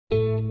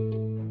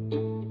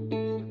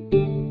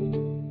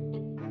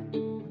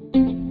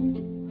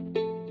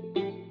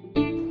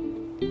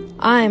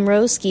I'm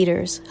Rose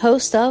Skeeters,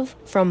 host of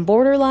From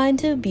Borderline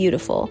to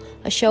Beautiful,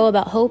 a show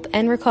about hope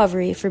and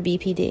recovery for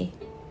BPD.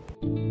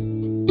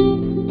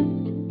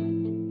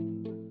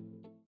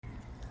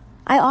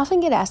 I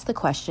often get asked the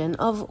question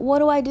of what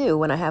do I do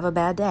when I have a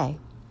bad day?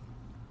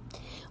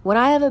 When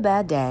I have a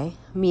bad day,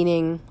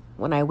 meaning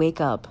when I wake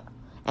up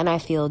and I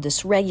feel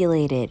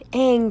dysregulated,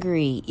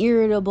 angry,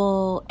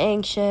 irritable,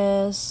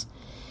 anxious,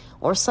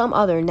 or some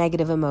other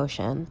negative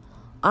emotion,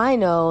 I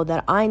know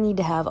that I need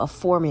to have a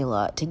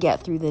formula to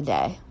get through the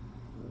day.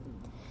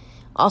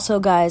 Also,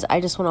 guys, I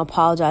just want to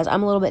apologize.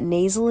 I'm a little bit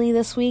nasally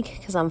this week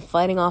because I'm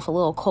fighting off a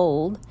little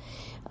cold.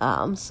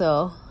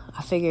 So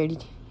I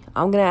figured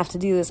I'm going to have to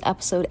do this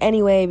episode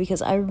anyway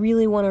because I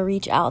really want to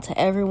reach out to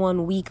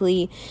everyone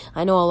weekly.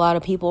 I know a lot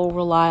of people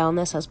rely on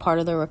this as part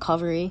of their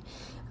recovery.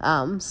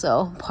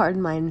 So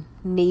pardon my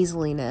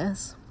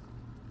nasaliness.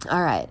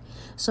 All right.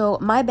 So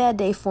my bad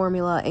day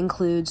formula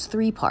includes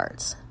 3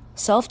 parts: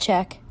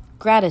 self-check,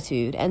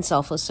 gratitude, and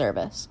selfless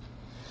service.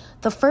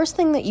 The first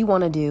thing that you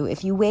want to do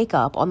if you wake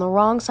up on the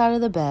wrong side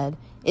of the bed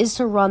is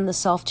to run the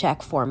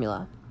self-check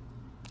formula.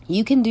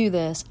 You can do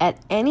this at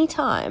any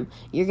time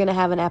you're going to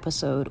have an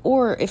episode,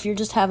 or if you're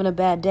just having a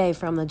bad day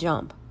from the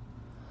jump.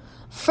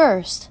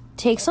 First,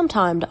 take some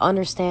time to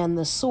understand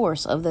the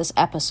source of this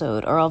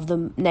episode or of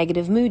the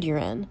negative mood you're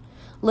in.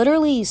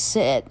 Literally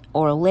sit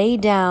or lay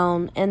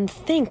down and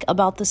think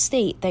about the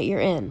state that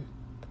you're in.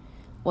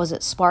 Was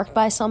it sparked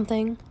by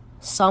something?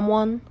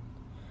 Someone?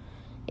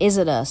 Is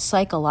it a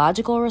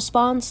psychological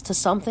response to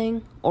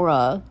something or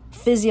a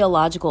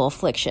physiological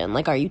affliction?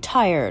 Like, are you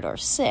tired or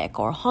sick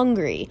or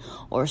hungry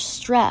or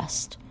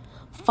stressed?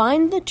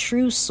 Find the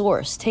true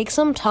source. Take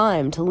some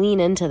time to lean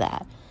into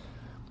that.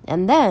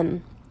 And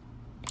then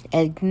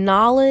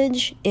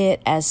acknowledge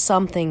it as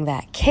something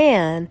that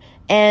can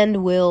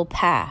and will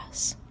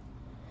pass.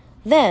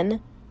 Then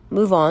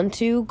move on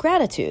to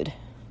gratitude.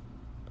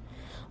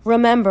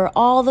 Remember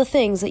all the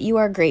things that you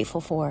are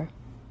grateful for.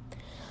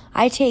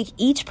 I take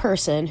each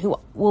person who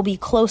will be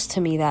close to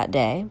me that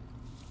day,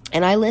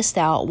 and I list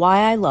out why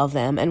I love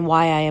them and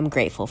why I am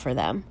grateful for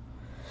them.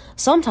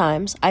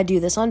 Sometimes I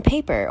do this on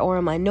paper or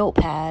on my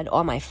notepad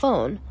or my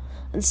phone,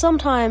 and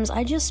sometimes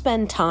I just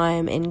spend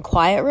time in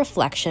quiet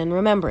reflection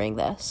remembering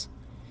this.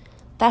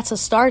 That's a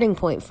starting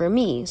point for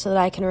me so that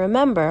I can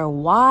remember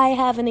why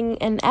having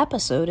an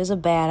episode is a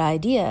bad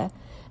idea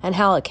and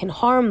how it can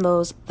harm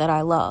those that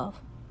I love.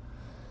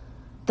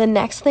 The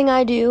next thing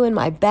I do in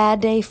my bad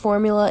day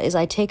formula is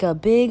I take a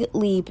big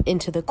leap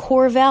into the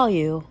core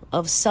value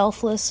of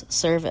selfless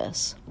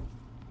service.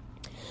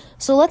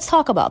 So let's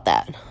talk about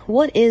that.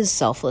 What is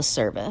selfless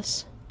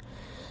service?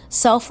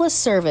 Selfless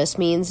service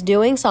means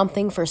doing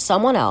something for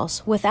someone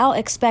else without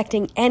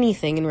expecting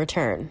anything in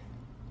return.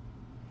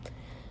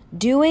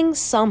 Doing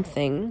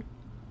something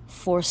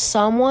for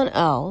someone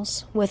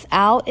else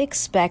without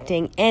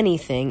expecting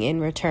anything in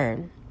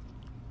return.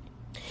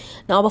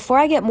 Now, before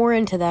I get more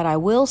into that, I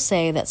will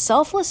say that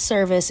selfless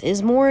service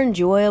is more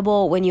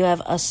enjoyable when you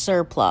have a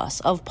surplus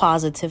of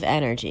positive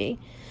energy,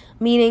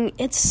 meaning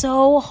it's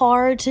so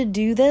hard to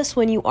do this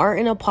when you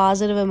aren't in a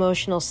positive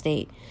emotional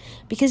state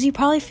because you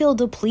probably feel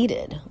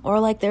depleted or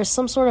like there's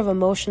some sort of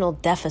emotional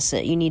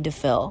deficit you need to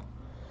fill.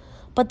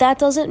 But that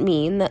doesn't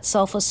mean that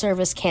selfless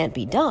service can't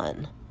be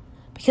done,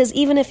 because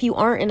even if you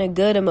aren't in a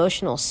good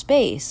emotional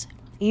space,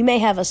 you may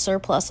have a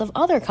surplus of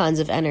other kinds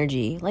of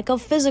energy, like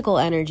of physical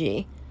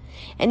energy.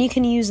 And you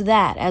can use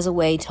that as a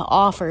way to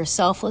offer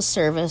selfless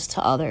service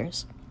to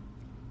others.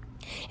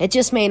 It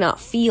just may not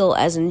feel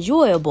as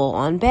enjoyable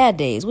on bad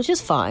days, which is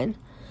fine,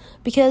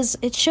 because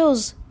it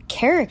shows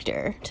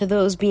character to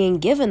those being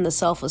given the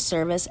selfless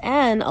service,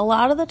 and a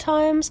lot of the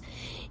times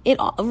it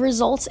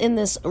results in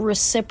this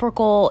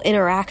reciprocal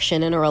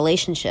interaction in a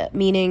relationship,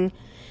 meaning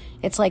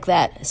it's like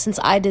that, since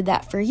I did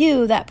that for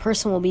you, that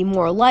person will be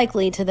more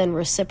likely to then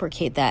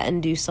reciprocate that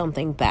and do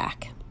something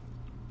back.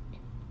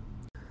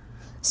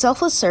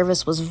 Selfless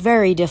service was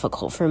very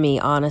difficult for me,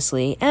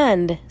 honestly,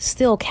 and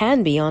still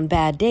can be on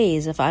bad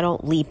days if I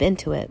don't leap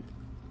into it.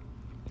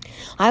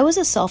 I was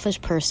a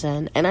selfish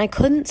person, and I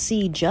couldn't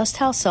see just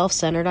how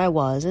self-centered I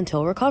was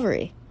until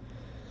recovery.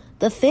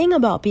 The thing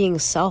about being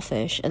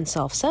selfish and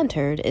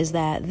self-centered is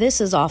that this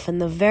is often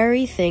the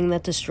very thing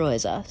that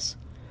destroys us.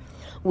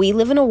 We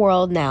live in a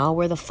world now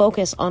where the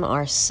focus on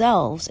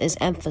ourselves is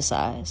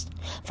emphasized,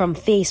 from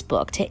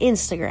Facebook to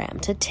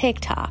Instagram to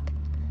TikTok.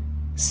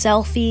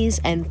 Selfies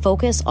and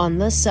focus on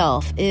the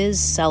self is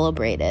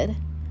celebrated.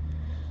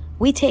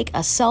 We take a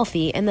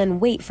selfie and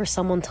then wait for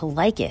someone to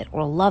like it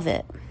or love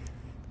it.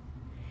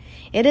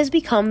 It has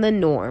become the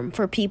norm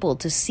for people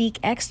to seek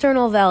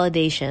external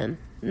validation,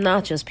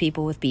 not just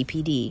people with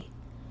BPD.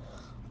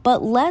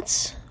 But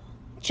let's,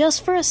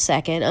 just for a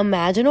second,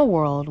 imagine a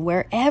world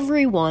where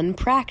everyone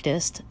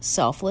practiced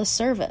selfless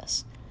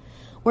service,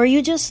 where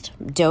you just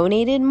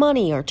donated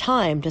money or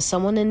time to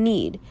someone in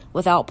need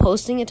without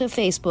posting it to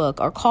Facebook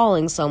or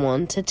calling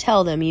someone to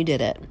tell them you did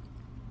it.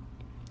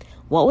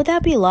 What would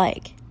that be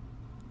like?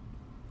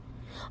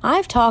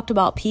 I've talked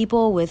about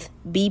people with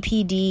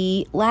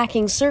BPD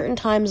lacking certain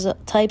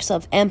types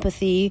of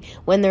empathy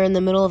when they're in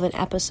the middle of an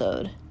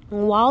episode.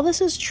 And while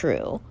this is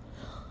true,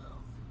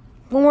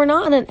 when we're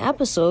not in an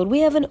episode, we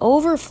have an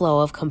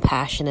overflow of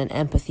compassion and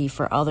empathy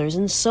for others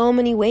in so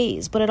many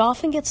ways, but it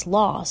often gets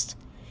lost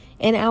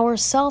in our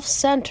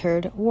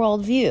self-centered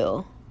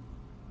worldview.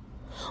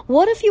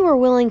 What if you were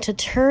willing to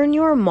turn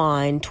your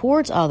mind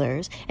towards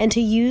others and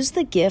to use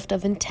the gift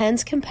of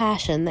intense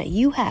compassion that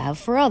you have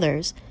for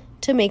others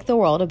to make the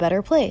world a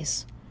better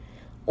place?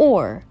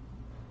 Or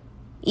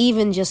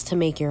even just to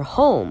make your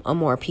home a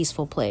more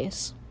peaceful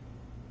place?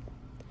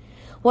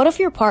 What if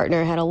your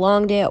partner had a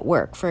long day at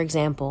work, for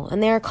example,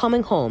 and they are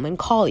coming home and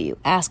call you,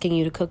 asking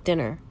you to cook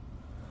dinner?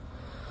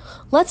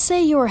 Let's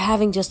say you are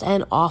having just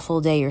an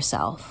awful day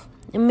yourself,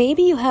 and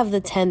maybe you have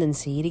the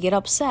tendency to get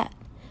upset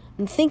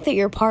and think that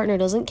your partner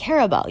doesn't care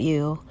about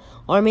you,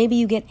 or maybe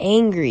you get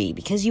angry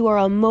because you are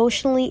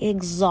emotionally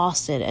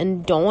exhausted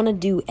and don't want to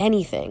do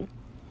anything.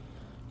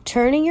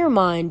 Turning your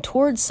mind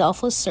towards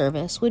selfless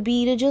service would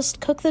be to just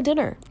cook the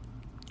dinner,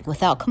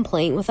 without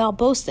complaint, without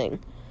boasting.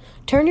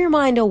 Turn your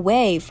mind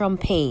away from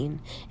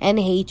pain and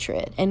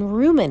hatred and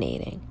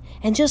ruminating,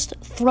 and just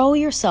throw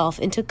yourself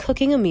into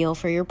cooking a meal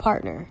for your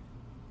partner.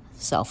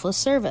 Selfless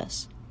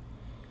service.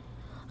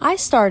 I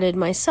started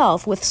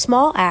myself with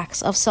small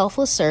acts of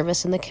selfless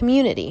service in the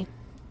community.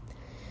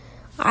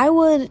 I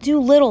would do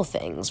little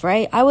things,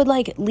 right? I would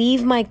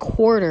leave my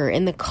quarter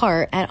in the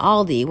cart at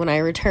Aldi when I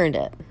returned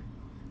it.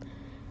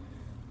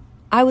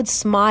 I would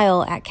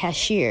smile at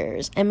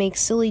cashiers and make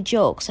silly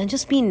jokes and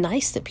just be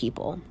nice to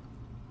people.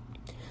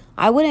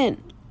 I wouldn't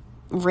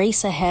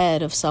race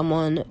ahead of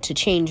someone to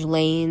change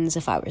lanes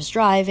if I was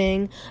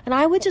driving, and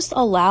I would just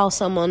allow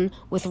someone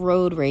with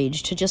road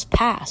rage to just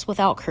pass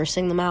without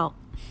cursing them out.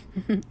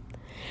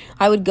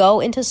 I would go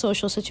into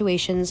social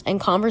situations and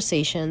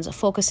conversations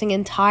focusing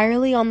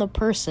entirely on the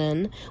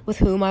person with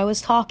whom I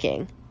was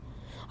talking.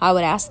 I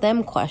would ask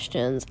them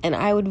questions, and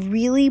I would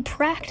really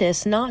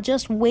practice not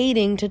just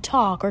waiting to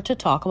talk or to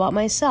talk about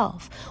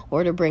myself,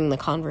 or to bring the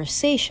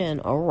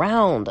conversation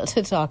around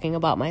to talking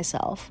about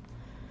myself.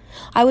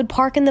 I would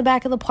park in the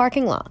back of the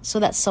parking lot so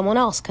that someone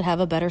else could have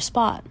a better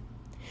spot.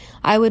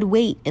 I would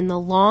wait in the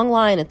long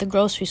line at the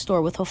grocery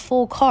store with a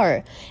full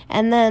cart,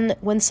 and then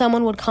when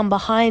someone would come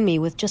behind me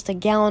with just a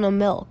gallon of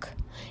milk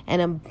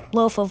and a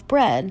loaf of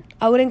bread,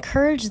 I would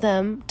encourage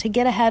them to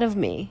get ahead of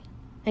me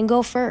and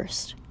go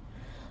first.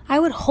 I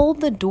would hold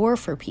the door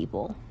for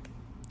people.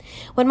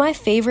 When my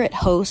favorite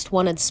host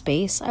wanted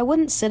space, I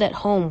wouldn't sit at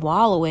home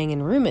wallowing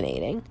and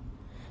ruminating.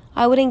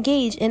 I would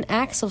engage in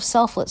acts of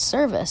selfless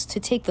service to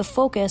take the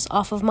focus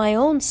off of my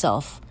own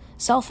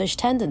selfish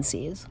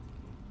tendencies.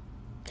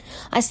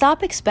 I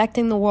stopped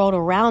expecting the world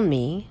around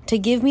me to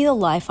give me the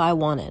life I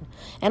wanted,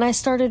 and I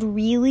started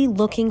really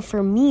looking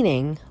for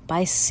meaning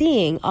by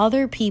seeing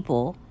other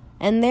people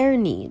and their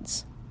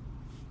needs.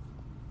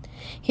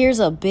 Here's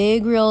a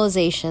big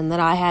realization that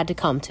I had to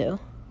come to.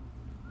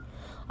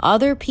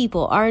 Other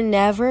people are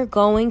never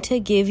going to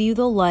give you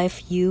the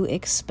life you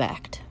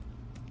expect.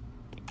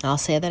 I'll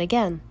say that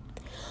again.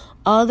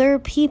 Other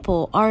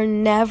people are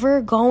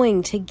never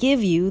going to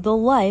give you the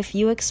life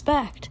you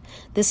expect.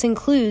 This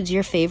includes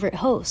your favorite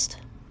host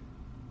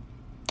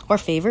or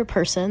favorite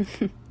person.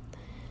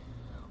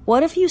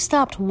 What if you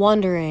stopped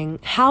wondering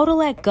how to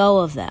let go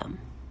of them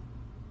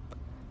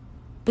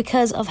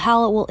because of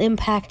how it will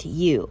impact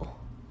you,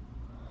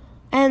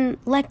 and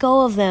let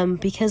go of them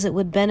because it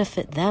would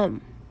benefit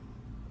them?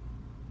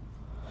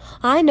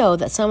 I know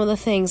that some of the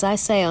things I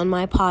say on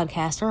my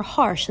podcast are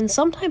harsh and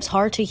sometimes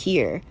hard to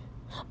hear,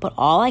 but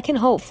all I can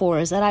hope for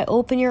is that I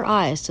open your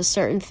eyes to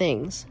certain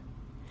things.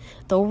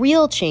 The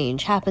real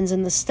change happens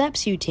in the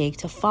steps you take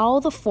to follow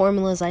the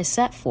formulas I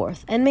set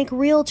forth and make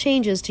real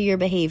changes to your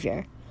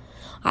behavior.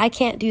 I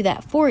can't do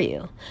that for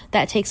you.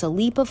 That takes a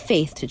leap of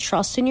faith to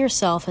trust in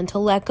yourself and to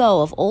let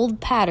go of old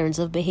patterns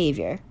of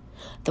behavior.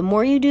 The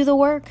more you do the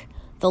work,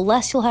 the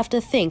less you'll have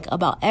to think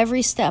about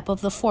every step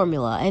of the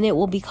formula, and it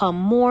will become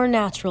more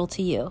natural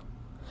to you.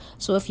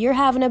 So if you're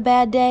having a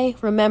bad day,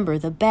 remember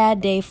the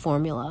bad day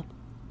formula.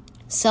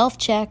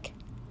 Self-check,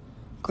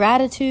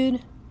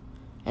 gratitude,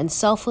 and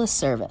selfless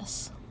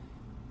service.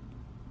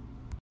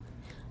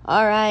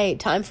 All right,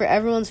 time for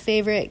everyone's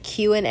favorite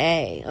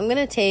Q&A. I'm going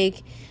to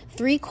take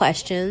 3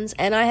 questions,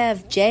 and I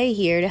have Jay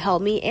here to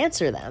help me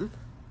answer them.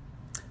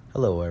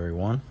 Hello,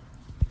 everyone.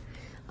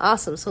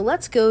 Awesome. So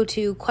let's go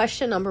to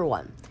question number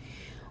 1.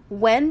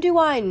 When do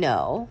I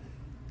know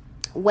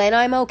when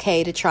I'm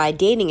okay to try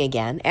dating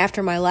again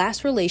after my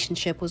last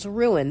relationship was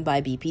ruined by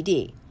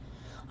BPD?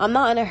 I'm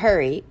not in a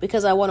hurry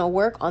because I want to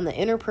work on the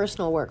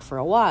interpersonal work for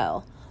a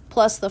while.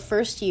 Plus, the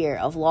first year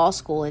of law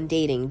school and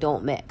dating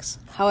don't mix.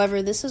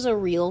 However, this is a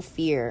real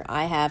fear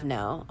I have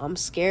now. I'm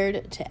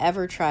scared to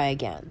ever try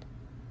again.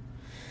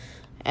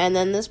 And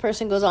then this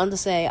person goes on to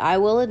say, I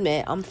will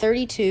admit I'm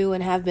 32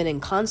 and have been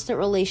in constant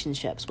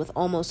relationships with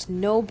almost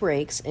no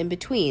breaks in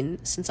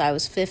between since I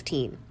was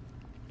 15.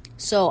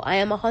 So I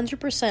am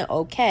 100%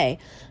 okay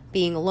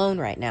being alone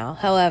right now.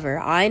 However,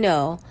 I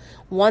know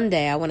one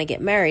day I want to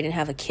get married and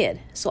have a kid.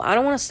 So I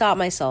don't want to stop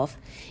myself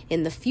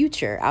in the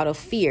future out of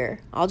fear.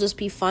 I'll just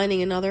be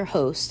finding another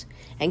host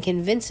and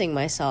convincing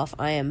myself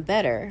I am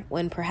better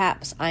when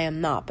perhaps I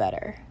am not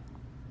better.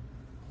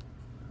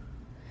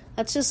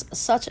 That's just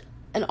such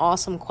an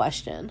awesome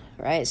question,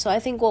 right? So I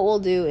think what we'll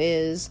do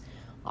is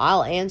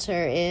I'll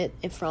answer it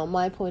from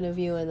my point of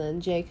view, and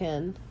then Jay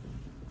can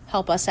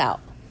help us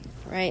out,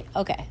 right?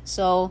 Okay,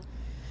 so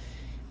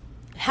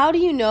how do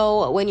you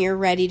know when you're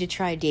ready to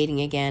try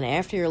dating again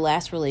after your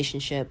last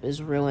relationship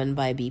is ruined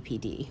by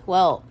BPD?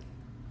 Well,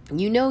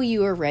 you know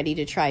you are ready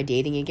to try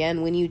dating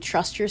again when you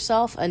trust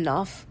yourself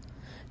enough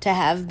to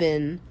have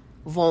been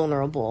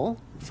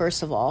vulnerable,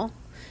 first of all,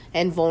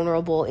 and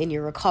vulnerable in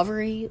your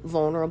recovery,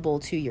 vulnerable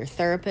to your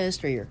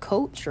therapist or your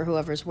coach or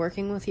whoever's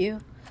working with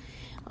you.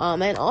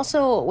 And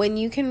also when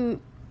you can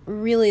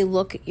really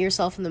look at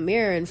yourself in the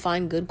mirror and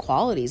find good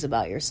qualities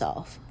about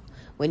yourself.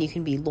 When you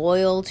can be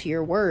loyal to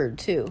your word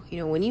too. You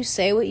know, when you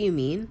say what you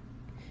mean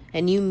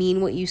and you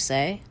mean what you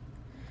say,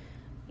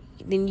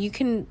 then you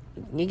can,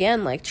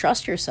 again, like,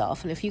 trust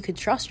yourself. And if you could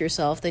trust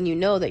yourself, then you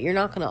know that you're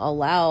not going to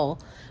allow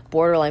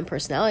borderline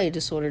personality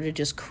disorder to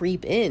just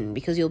creep in,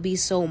 because you'll be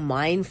so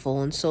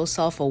mindful and so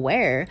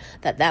self-aware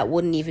that that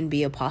wouldn't even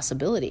be a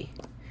possibility.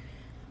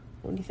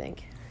 What do you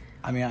think?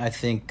 I mean, I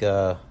think,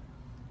 her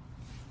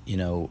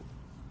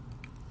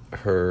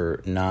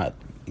not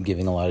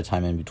giving a lot of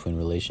time in between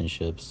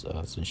relationships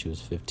since she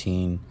was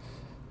 15,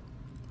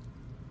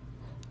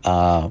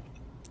 her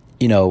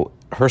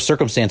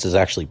circumstance is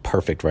actually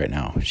perfect right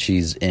now.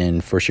 She's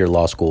in first year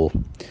law school,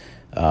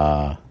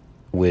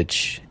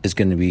 which is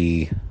going to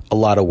be a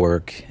lot of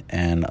work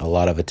and a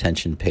lot of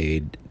attention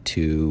paid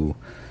to,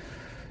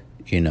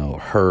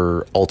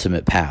 her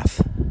ultimate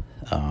path.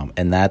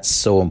 And that's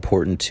so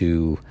important,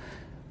 to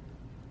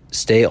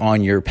stay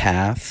on your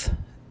path,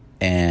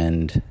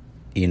 and,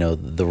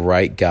 the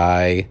right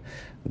guy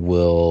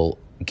will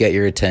get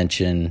your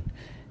attention,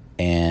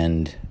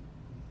 and,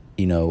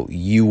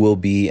 you will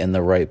be in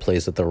the right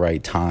place at the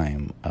right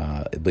time.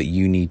 But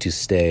you need to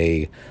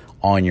stay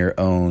on your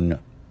own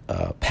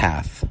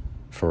path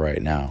for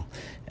right now,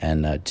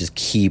 and just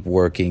keep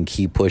working,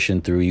 keep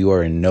pushing through. You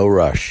are in no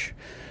rush.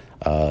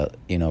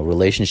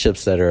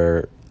 Relationships that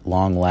are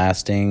long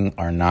lasting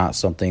are not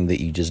something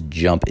that you just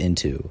jump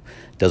into.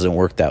 It doesn't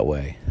work that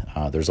way.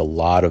 There's a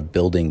lot of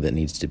building that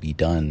needs to be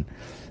done.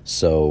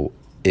 So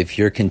if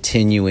you're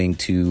continuing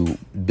to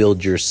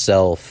build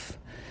yourself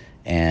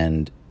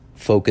and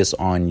focus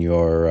on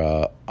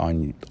your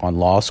on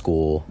law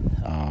school,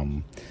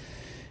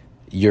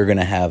 you're going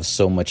to have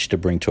so much to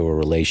bring to a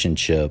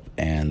relationship,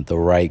 and the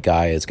right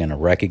guy is going to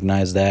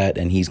recognize that,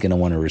 and he's going to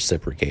want to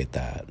reciprocate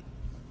that.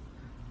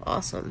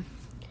 Awesome.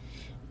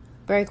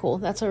 Very cool.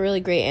 That's a really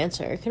great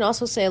answer. You can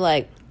also say,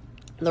 like,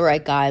 the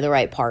right guy, the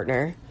right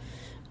partner.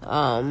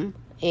 And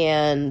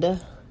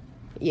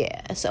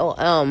yeah, so,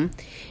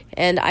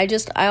 and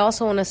I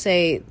also want to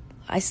say,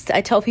 I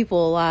tell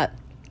people a lot,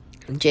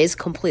 Jay's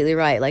completely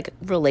right. Like,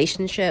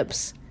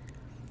 relationships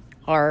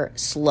are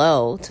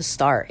slow to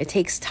start. It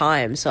takes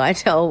time. So I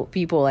tell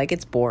people, like,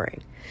 it's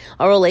boring.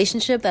 A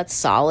relationship that's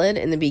solid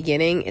in the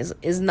beginning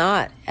is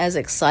not as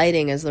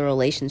exciting as the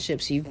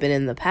relationships you've been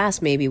in the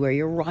past, maybe, where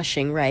you're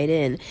rushing right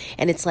in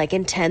and it's like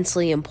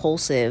intensely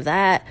impulsive.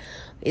 That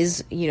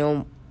is,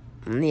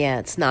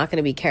 it's not going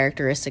to be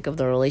characteristic of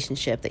the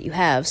relationship that you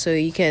have. So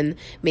you can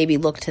maybe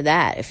look to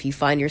that if you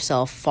find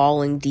yourself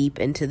falling deep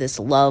into this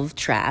love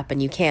trap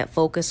and you can't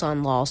focus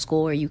on law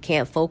school, or you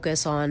can't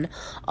focus on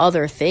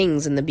other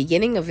things in the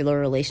beginning of your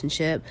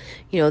relationship,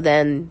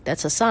 then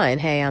that's a sign,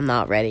 hey, I'm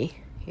not ready.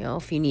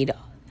 If you need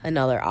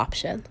another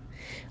option.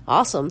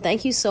 Awesome.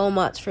 Thank you so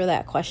much for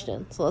that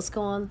question. So let's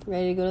go on.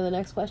 Ready to go to the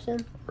next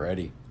question?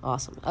 Ready.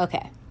 Awesome.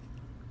 Okay.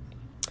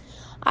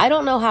 I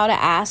don't know how to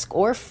ask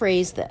or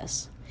phrase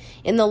this.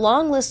 In the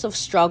long list of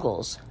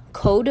struggles,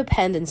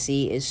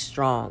 codependency is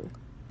strong.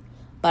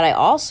 But I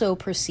also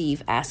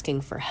perceive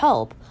asking for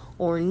help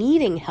or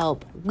needing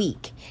help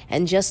weak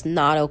and just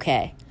not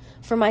okay.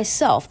 For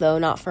myself, though,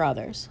 not for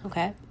others.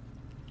 Okay?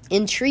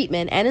 In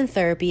treatment and in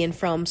therapy and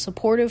from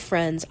supportive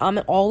friends,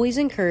 I'm always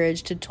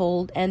encouraged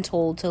told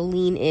to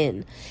lean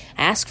in,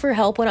 ask for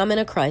help when I'm in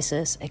a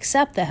crisis,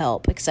 accept the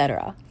help,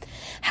 etc.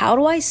 How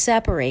do I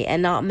separate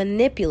and not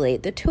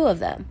manipulate the two of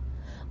them?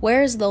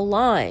 Where is the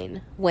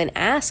line when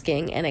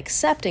asking and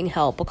accepting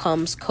help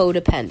becomes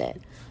codependent?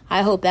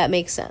 I hope that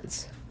makes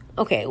sense.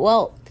 Okay,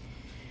 well,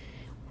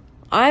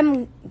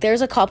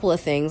 there's a couple of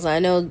things. I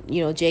know,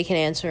 Jay can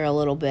answer a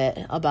little bit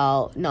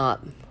about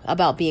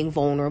being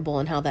vulnerable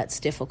and how that's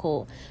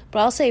difficult. But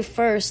I'll say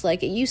first,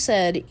 like you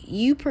said,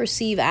 you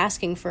perceive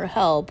asking for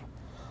help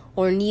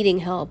or needing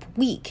help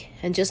weak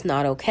and just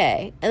not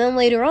okay. And then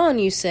later on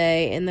you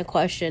say in the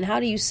question, how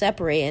do you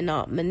separate and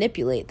not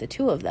manipulate the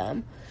two of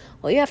them?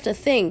 Well, you have to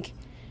think,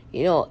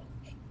 I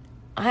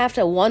have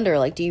to wonder,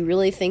 like, do you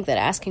really think that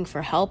asking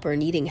for help or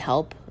needing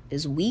help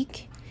is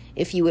weak?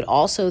 If you would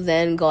also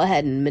then go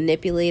ahead and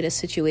manipulate a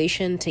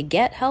situation to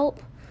get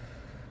help,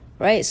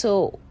 right?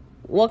 So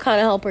what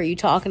kind of help are you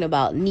talking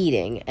about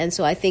needing? And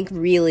so I think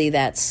really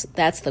that's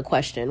the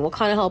question. What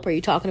kind of help are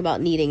you talking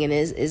about needing? And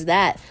is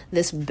that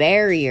this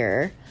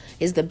barrier,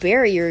 is the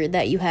barrier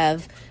that you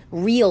have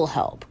real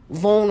help,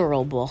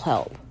 vulnerable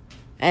help,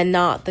 and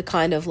not the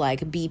kind of like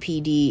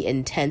BPD,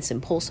 intense,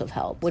 impulsive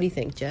help? What do you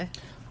think, Jay?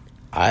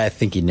 I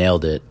think you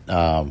nailed it.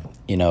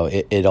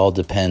 It all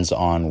depends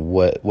on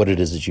what it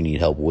is that you need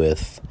help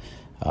with.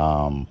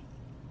 As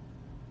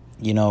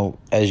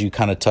you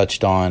kind of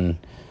touched on,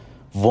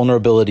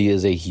 vulnerability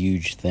is a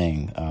huge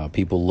thing.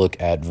 People look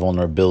at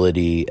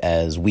vulnerability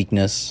as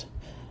weakness.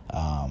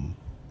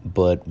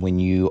 But when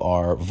you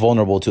are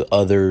vulnerable to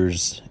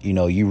others,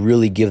 you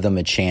really give them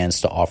a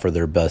chance to offer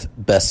their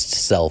best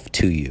self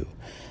to you.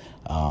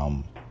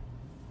 And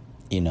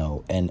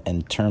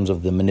in terms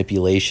of the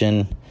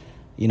manipulation,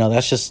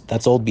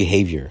 that's old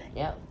behavior.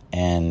 Yeah.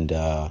 And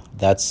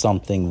that's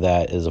something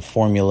that is a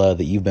formula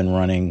that you've been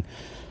running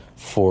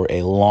for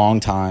a long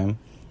time.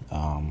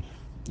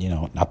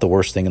 Not the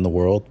worst thing in the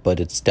world, but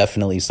it's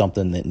definitely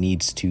something that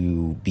needs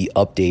to be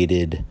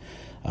updated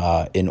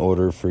in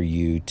order for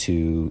you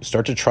to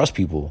start to trust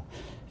people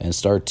and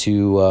start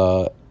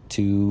to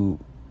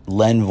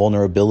lend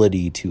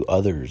vulnerability to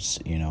others,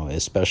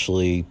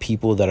 especially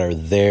people that are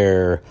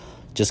there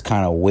just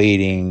kind of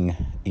waiting,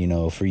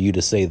 for you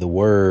to say the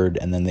word,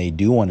 and then they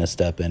do want to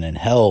step in and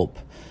help.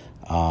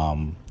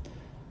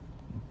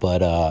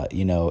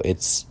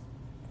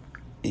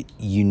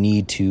 You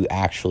need to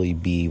actually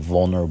be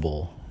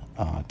vulnerable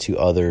to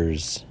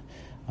others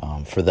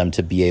for them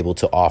to be able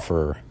to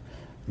offer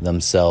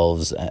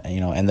themselves,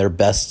 and their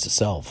best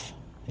self.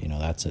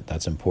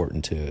 That's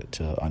important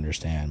to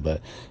understand.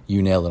 But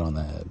you nailed it on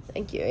the head.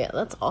 Thank you. Yeah,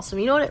 that's awesome.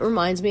 You know what it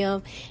reminds me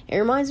of? It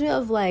reminds me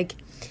of like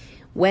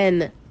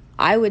when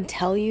I would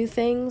tell you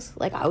things,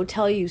 like I would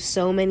tell you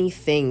so many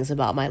things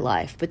about my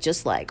life, but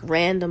just like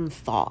random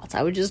thoughts.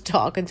 I would just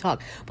talk and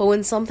talk. But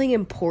when something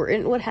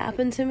important would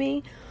happen to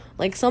me,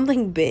 like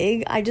something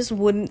big, I just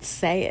wouldn't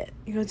say it.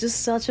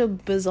 Just such a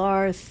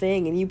bizarre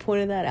thing. And you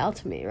pointed that out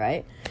to me,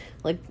 right?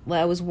 Like when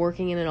I was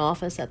working in an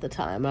office at the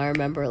time, I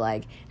remember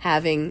like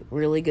having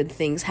really good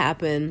things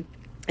happen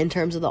in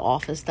terms of the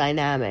office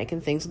dynamic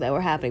and things that were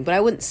happening. But I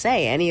wouldn't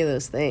say any of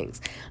those things.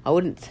 I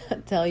wouldn't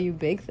tell you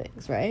big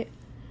things, right?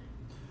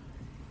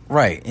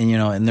 Right. And,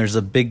 and there's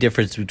a big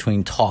difference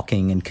between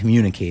talking and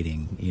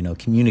communicating.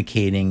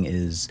 Communicating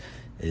is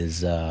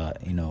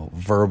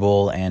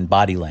verbal and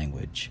body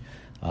language.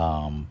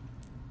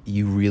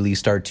 You really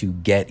start to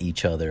get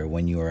each other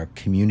when you are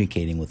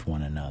communicating with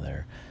one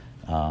another.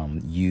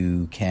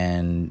 You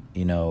can,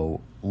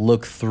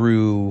 look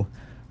through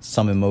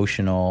some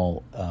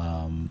emotional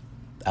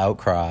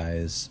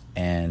outcries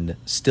and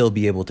still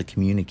be able to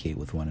communicate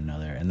with one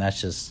another. And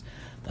that's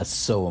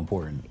so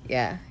important.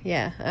 Yeah,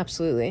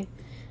 absolutely.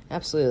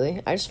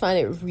 Absolutely. I just find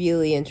it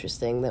really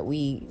interesting that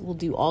we will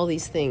do all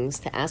these things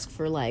to ask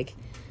for like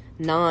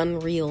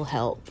non-real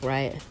help,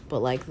 right? But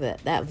like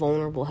that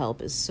vulnerable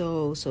help is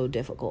so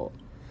difficult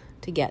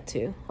to get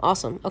to.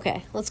 Awesome.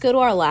 Okay, let's go to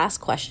our last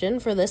question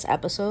for this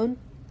episode.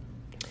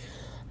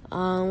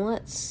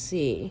 Let's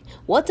see.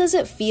 What does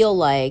it feel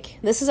like?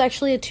 This is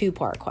actually a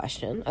 2-part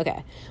question.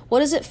 Okay. What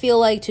does it feel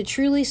like to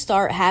truly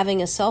start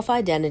having a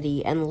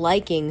self-identity and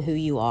liking who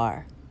you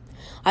are?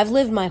 I've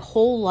lived my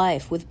whole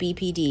life with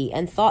BPD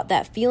and thought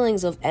that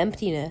feelings of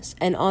emptiness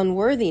and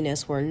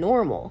unworthiness were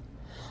normal.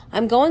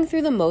 I'm going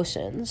through the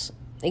motions.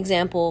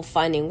 Example,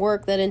 finding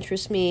work that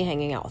interests me,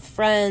 hanging out with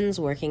friends,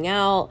 working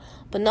out,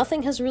 but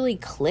nothing has really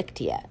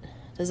clicked yet.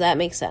 Does that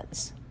make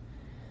sense?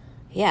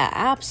 Yeah,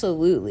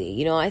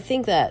 absolutely. I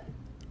think that,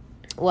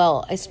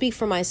 I speak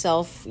for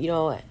myself,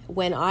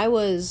 when I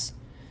was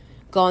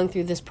going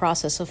through this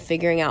process of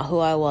figuring out who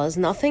I was,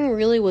 nothing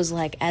really was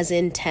like as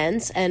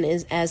intense and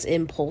as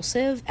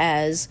impulsive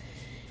as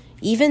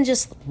even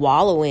just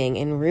wallowing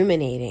and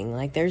ruminating.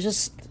 Like there's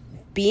just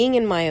being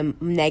in my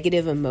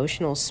negative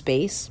emotional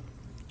space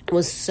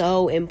was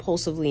so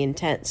impulsively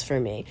intense for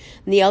me.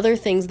 And the other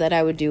things that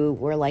I would do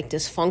were like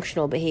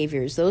dysfunctional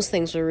behaviors. Those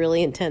things were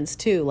really intense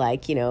too.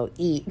 Like,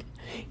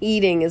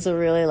 eating is a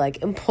really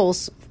like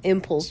impulse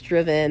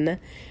driven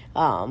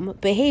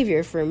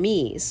behavior for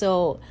me.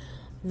 So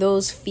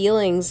those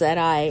feelings that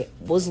I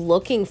was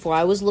looking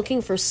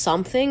for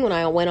something when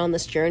I went on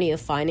this journey of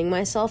finding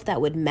myself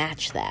that would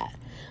match that,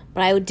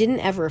 but I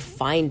didn't ever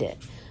find it.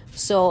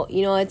 So,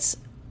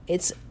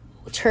 it's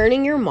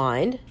turning your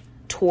mind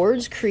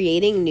towards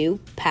creating new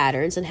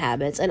patterns and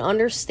habits and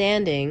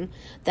understanding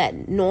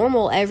that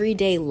normal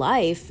everyday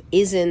life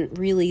isn't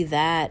really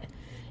that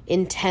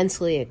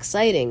intensely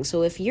exciting.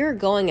 So if you're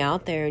going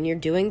out there and you're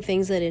doing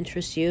things that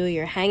interest you,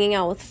 you're hanging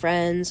out with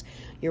friends,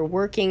 you're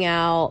working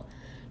out,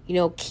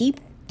 keep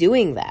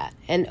doing that.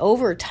 And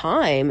over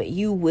time,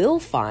 you will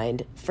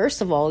find,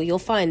 first of all, you'll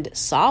find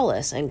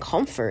solace and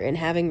comfort in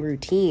having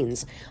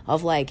routines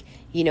of like,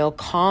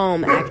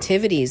 calm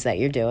activities that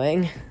you're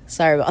doing.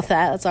 Sorry about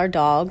that. That's our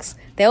dogs.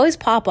 They always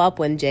pop up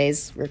when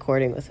Jay's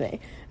recording with me.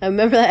 I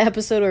remember that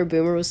episode where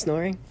Boomer was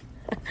snoring.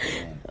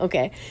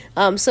 Okay.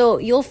 So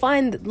you'll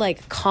find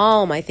like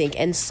calm, I think,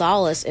 and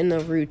solace in the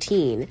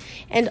routine.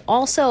 And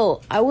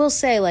also, I will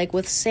say, like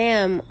with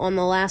Sam on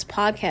the last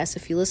podcast,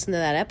 if you listen to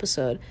that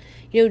episode,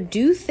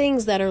 do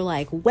things that are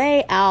like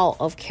way out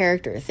of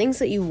character, things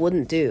that you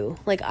wouldn't do.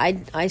 Like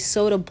I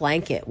sewed a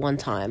blanket one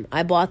time.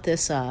 I bought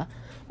this,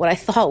 what I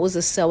thought was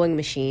a sewing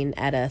machine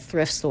at a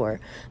thrift store,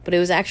 but it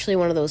was actually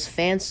one of those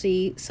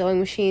fancy sewing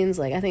machines.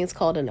 Like I think it's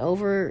called an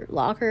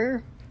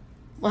overlocker.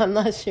 Well, I'm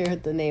not sure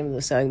what the name of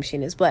the sewing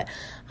machine is, but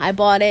I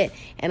bought it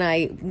and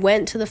I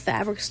went to the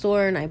fabric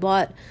store and I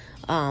bought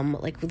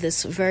like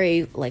this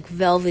very like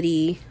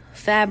velvety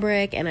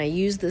fabric, and I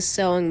used this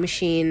sewing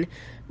machine,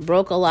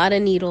 broke a lot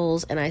of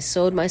needles, and I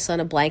sewed my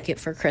son a blanket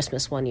for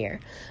Christmas one year.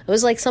 It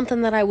was like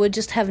something that I would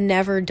just have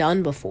never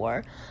done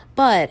before.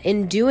 But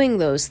in doing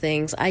those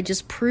things, I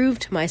just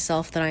proved to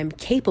myself that I'm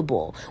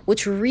capable,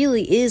 which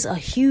really is a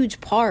huge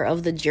part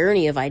of the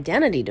journey of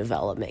identity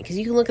development. Because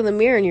you can look in the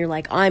mirror and you're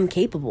like, I'm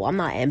capable. I'm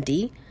not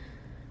empty.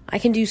 I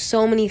can do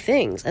so many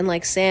things. And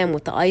like Sam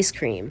with the ice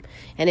cream.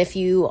 And if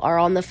you are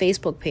on the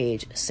Facebook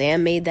page,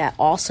 Sam made that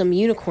awesome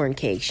unicorn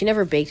cake. She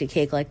never baked a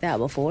cake like that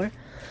before.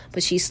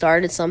 But she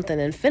started something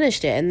and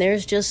finished it. And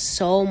there's just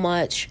so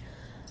much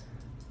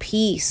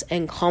peace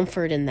and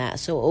comfort in that.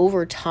 So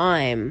over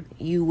time,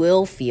 you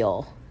will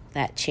feel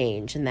that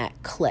change and that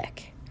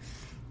click.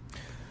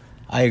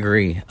 I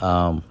agree.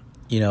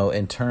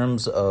 In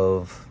terms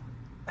of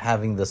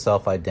having the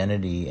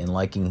self-identity and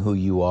liking who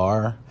you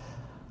are,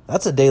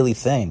 that's a daily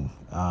thing.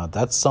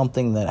 That's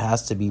something that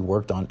has to be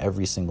worked on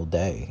every single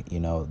day.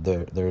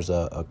 There's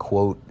a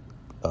quote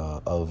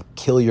of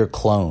kill your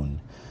clone.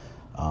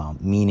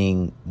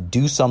 Meaning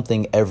do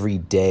something every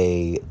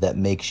day that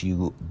makes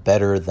you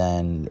better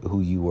than who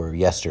you were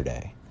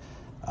yesterday.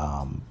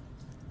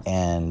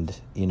 And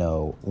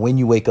when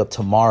you wake up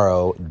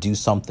tomorrow, do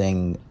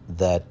something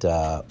that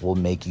will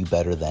make you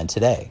better than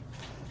today.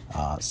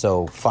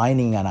 So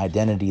finding an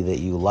identity that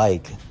you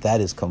like,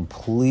 that is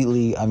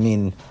completely,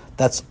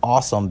 that's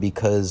awesome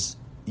because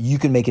you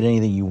can make it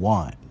anything you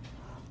want.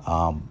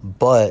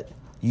 But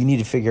you need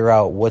to figure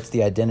out what's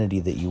the identity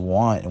that you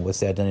want and what's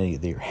the identity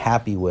that you're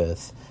happy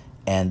with.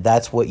 And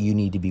that's what you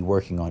need to be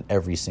working on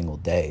every single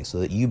day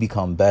so that you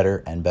become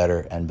better and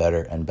better and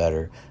better and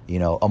better.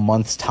 A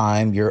month's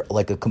time, you're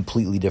like a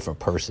completely different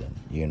person,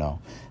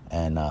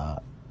 and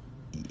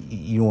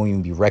you won't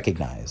even be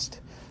recognized.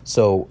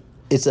 So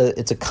it's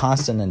a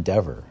constant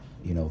endeavor,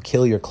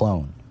 kill your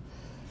clone.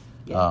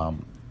 Yeah.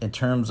 In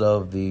terms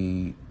of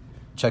the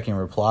checking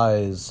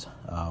replies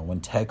when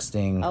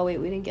texting. Oh, wait,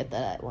 we didn't get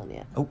that one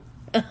yet. Oh.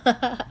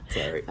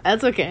 Sorry.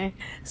 That's okay.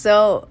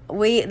 So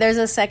there's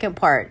a second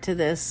part to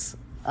this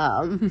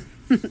to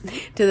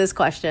this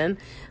question.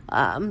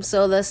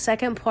 So the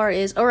second part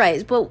is all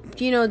right, but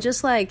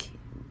just like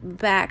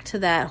back to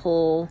that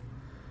whole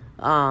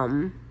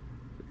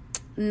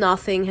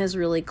nothing has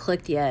really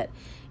clicked yet.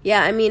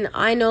 Yeah,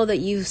 I know that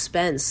you've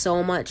spent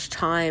so much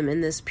time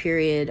in this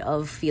period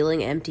of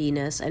feeling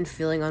emptiness and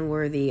feeling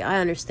unworthy. I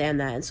understand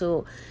that. And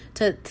so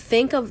to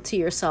think of to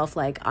yourself,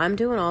 like, I'm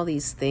doing all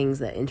these things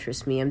that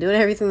interest me. I'm doing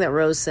everything that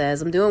Rose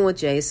says. I'm doing what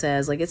Jay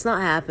says. Like, it's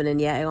not happening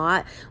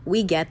yet.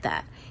 We get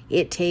that.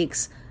 It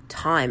takes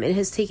time. It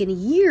has taken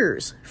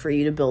years for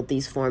you to build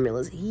these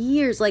formulas.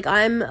 Years. Like,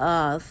 I'm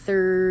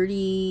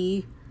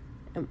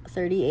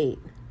 38.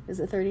 Is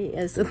it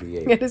 30?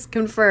 38. It is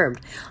confirmed.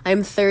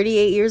 I'm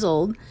 38 years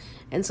old.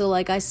 And so,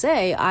 like I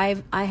say,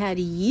 I had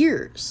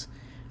years,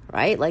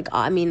 right? Like,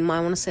 I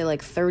want to say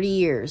like 30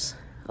 years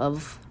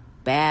of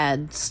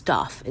bad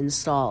stuff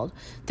installed,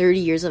 30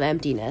 years of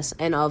emptiness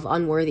and of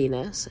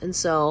unworthiness. And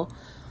so,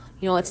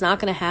 it's not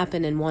going to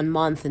happen in 1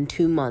 month and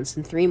 2 months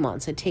and 3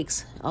 months. It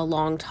takes a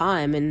long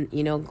time. And,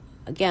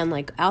 again,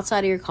 like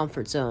outside of your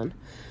comfort zone,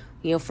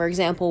 for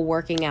example,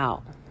 working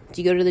out.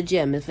 Do you go to the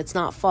gym? If it's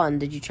not fun,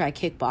 did you try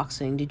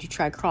kickboxing? Did you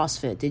try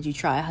CrossFit? Did you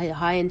try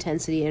high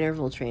intensity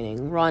interval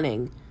training,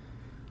 running,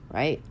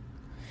 right?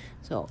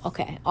 So,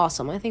 okay,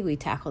 awesome. I think we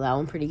tackled that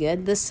one pretty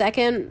good. The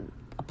second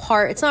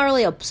part, it's not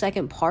really a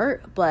second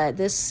part, but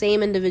this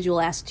same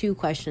individual asked 2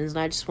 questions, and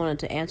I just wanted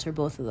to answer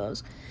both of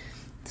those.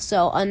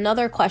 So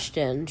another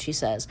question, she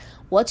says,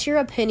 what's your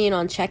opinion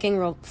on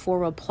checking for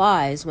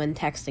replies when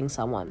texting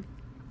someone?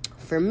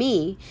 For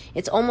me,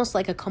 it's almost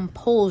like a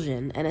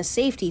compulsion and a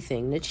safety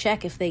thing to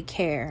check if they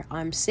care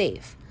I'm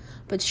safe.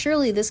 But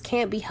surely this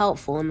can't be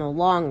helpful in the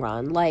long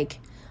run. Like,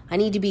 I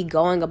need to be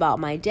going about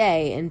my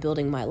day and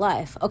building my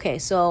life. Okay,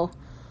 so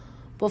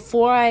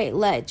before I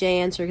let Jay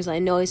answer, because I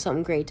know he has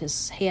something great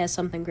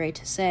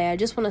to say, I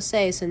just want to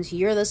say, since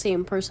you're the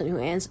same person who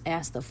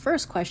asked the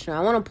first question,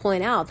 I want to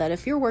point out that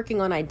if you're working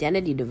on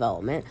identity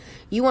development,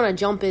 you want to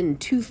jump in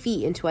 2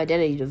 feet into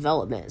identity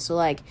development. So,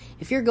 like,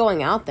 if you're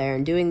going out there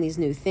and doing these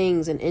new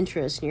things and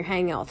interests, and you're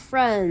hanging out with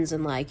friends,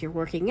 and, like, you're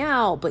working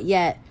out, but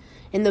yet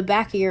in the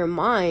back of your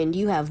mind,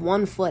 you have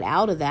 1 foot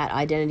out of that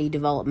identity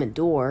development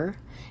door,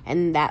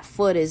 and that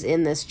foot is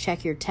in this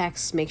check your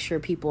texts, make sure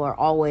people are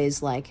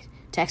always, like,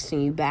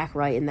 texting you back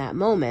right in that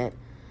moment,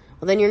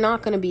 well, then you're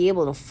not going to be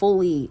able to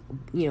fully,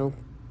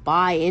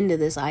 buy into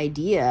this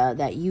idea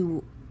that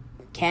you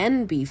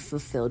can be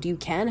fulfilled, you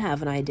can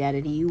have an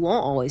identity, you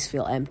won't always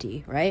feel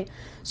empty, right?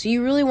 So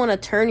you really want to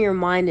turn your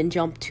mind and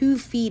jump 2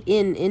 feet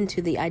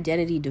into the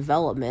identity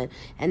development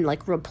and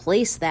like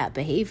replace that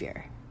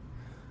behavior.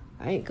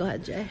 All right, go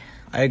ahead, Jay.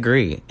 I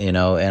agree, and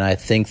I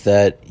think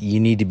that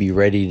you need to be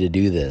ready to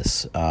do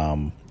this.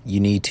 You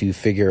need to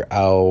figure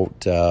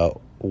out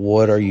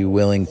what are you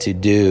willing to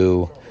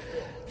do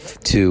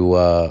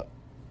to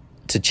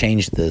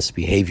change this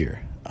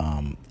behavior.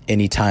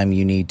 Anytime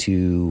you need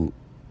to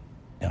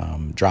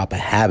drop a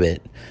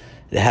habit,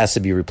 it has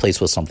to be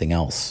replaced with something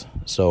else.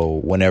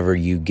 So whenever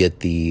you get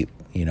the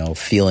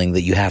feeling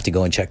that you have to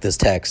go and check this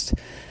text,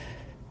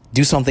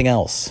 do something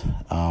else,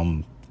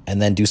 and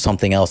then do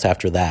something else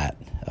after that.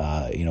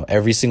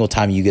 Every single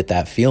time you get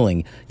that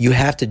feeling, you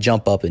have to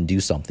jump up and do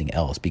something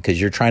else because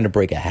you're trying to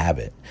break a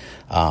habit.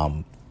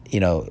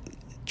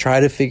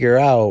 Try to figure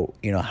out,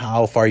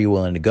 how far you're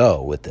willing to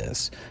go with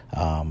this,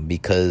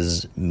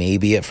 because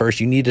maybe at first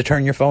you need to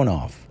turn your phone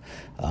off,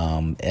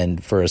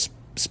 and for a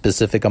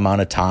specific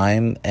amount of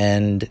time,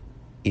 and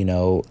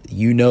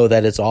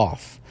that it's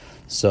off.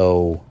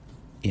 So,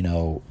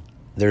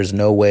 there's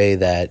no way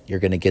that you're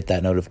going to get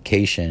that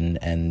notification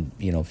and,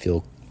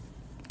 feel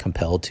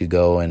compelled to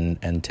go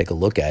and take a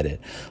look at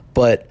it.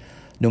 But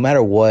no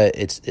matter what,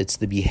 it's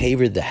the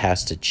behavior that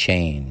has to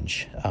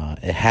change.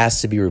 It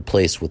has to be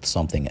replaced with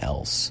something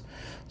else.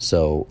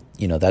 So,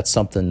 that's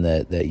something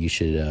that you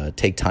should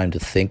take time to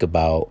think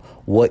about.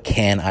 What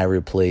can I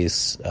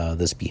replace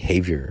this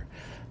behavior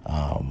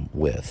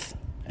with,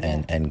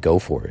 and go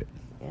for it.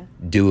 Yeah.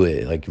 Do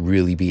it, like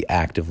really be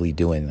actively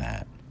doing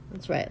that.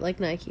 That's right, like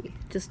Nike.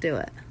 Just do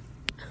it.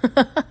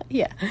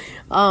 Yeah.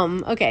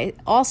 Okay.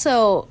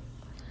 Also,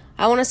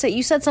 I want to say,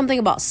 you said something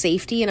about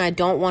safety, and I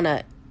don't want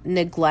to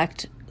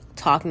neglect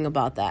talking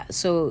about that.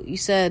 So you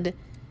said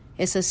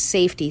it's a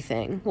safety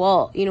thing.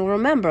 Well,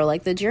 remember,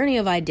 like the journey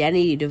of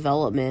identity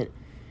development,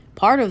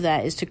 part of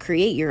that is to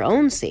create your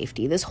own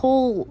safety. This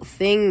whole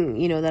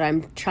thing, that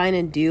I'm trying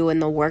to do,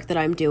 and the work that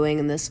I'm doing,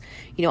 and this,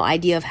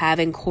 idea of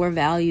having core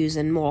values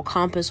and moral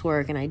compass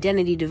work and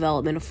identity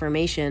development and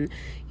formation,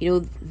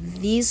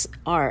 these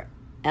are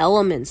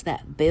elements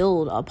that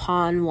build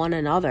upon one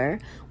another,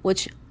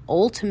 which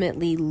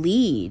ultimately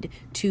lead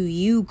to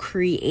you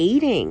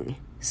creating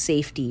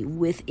safety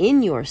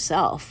within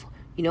yourself.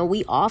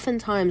 We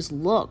oftentimes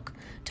look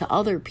to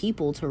other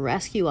people to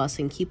rescue us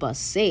and keep us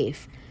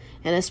safe.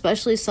 And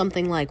especially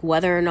something like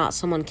whether or not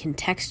someone can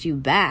text you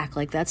back,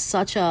 like that's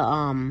such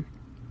a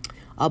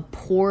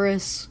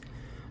porous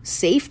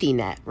safety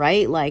net,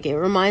 right? Like it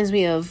reminds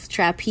me of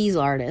trapeze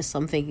artists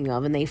I'm thinking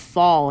of, and they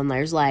fall and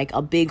there's like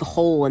a big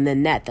hole in the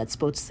net that's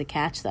supposed to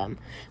catch them.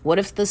 What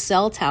if the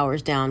cell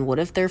tower's down? What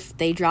if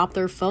they drop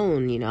their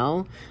phone,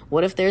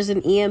 What if there's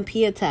an EMP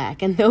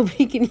attack and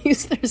nobody can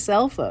use their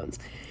cell phones?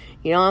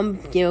 I'm,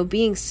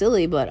 being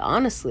silly, but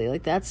honestly,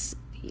 like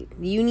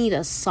you need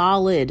a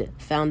solid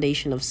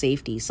foundation of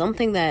safety,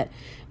 something that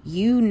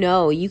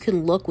you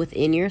can look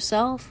within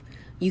yourself.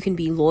 You can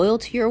be loyal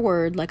to your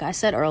word, like I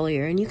said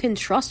earlier, and you can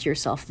trust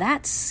yourself.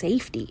 That's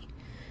safety.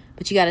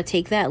 But you got to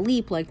take that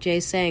leap, like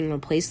Jay's saying,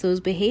 replace those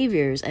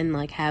behaviors and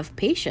like have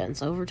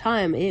patience. Over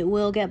time, it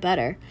will get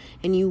better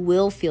and you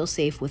will feel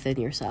safe within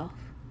yourself.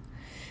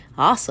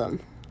 Awesome.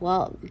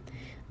 Well,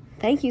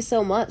 thank you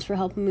so much for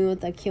helping me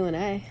with that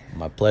Q&A.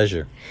 My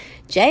pleasure.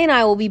 Jay and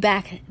I will be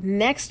back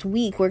next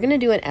week. We're going to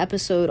do an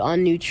episode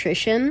on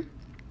nutrition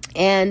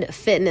and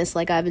fitness,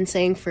 like I've been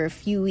saying for a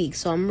few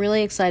weeks. So I'm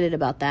really excited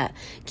about that.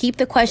 Keep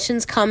the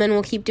questions coming.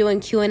 We'll keep doing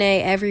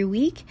Q&A every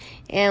week.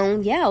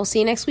 And yeah, I'll see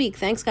you next week.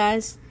 Thanks,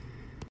 guys.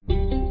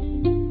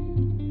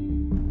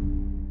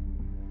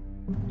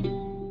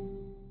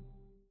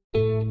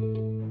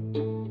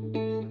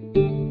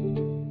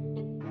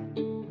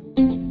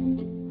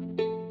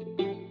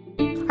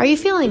 Are you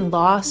feeling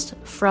lost,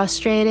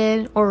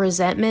 frustrated, or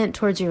resentment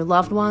towards your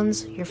loved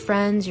ones, your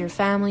friends, your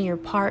family, your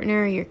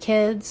partner, your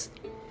kids?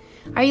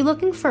 Are you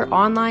looking for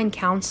online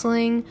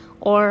counseling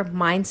or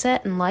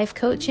mindset and life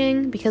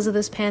coaching because of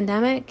this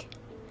pandemic?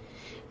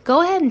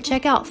 Go ahead and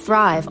check out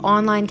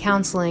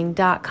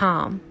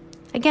ThriveOnlineCounseling.com.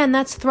 Again,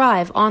 that's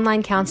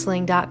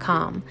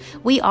ThriveOnlineCounseling.com.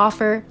 We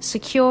offer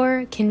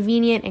secure,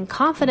 convenient, and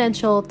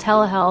confidential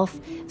telehealth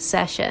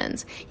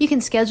sessions. You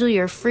can schedule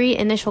your free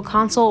initial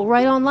consult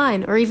right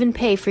online or even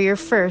pay for your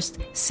first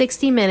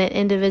 60-minute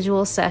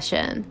individual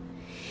session.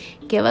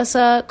 Give us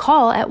a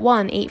call at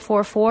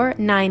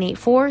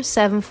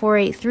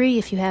 1-844-984-7483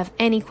 if you have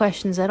any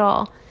questions at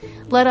all.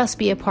 Let us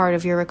be a part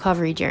of your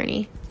recovery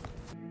journey.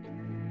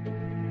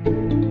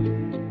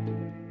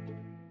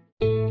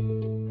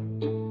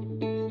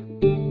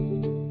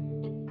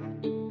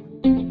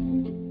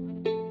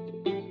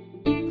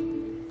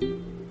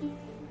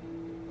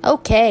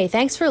 Okay,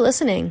 thanks for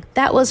listening.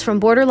 That was From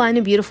Borderline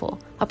to Beautiful,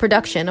 a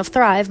production of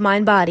Thrive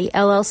Mind Body,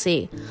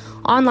 LLC.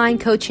 Online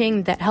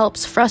coaching that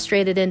helps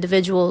frustrated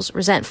individuals,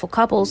 resentful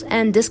couples,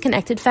 and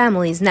disconnected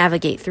families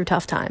navigate through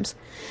tough times.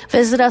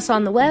 Visit us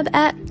on the web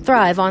at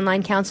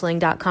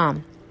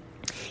ThriveOnlineCounseling.com.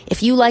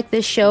 If you like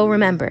this show,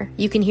 remember,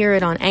 you can hear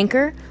it on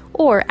Anchor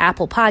or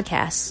Apple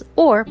Podcasts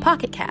or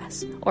Pocket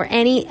Casts or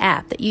any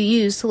app that you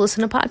use to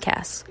listen to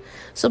podcasts.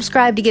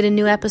 Subscribe to get a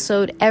new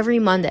episode every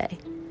Monday.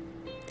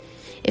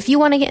 If you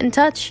want to get in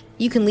touch,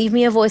 you can leave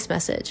me a voice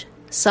message.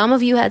 Some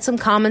of you had some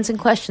comments and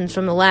questions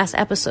from the last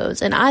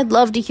episodes, and I'd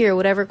love to hear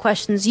whatever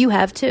questions you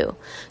have too.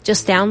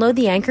 Just download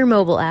the Anchor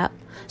mobile app,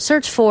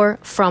 search for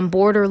From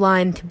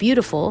Borderline to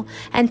Beautiful,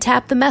 and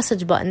tap the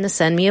message button to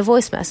send me a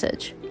voice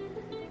message.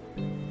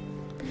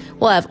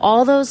 We'll have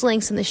all those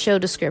links in the show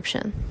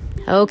description.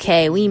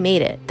 Okay, we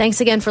made it.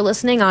 Thanks again for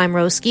listening. I'm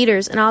Rose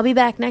Skeeters, and I'll be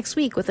back next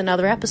week with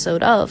another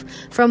episode of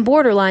From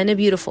Borderline to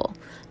Beautiful.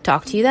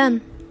 Talk to you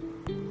then.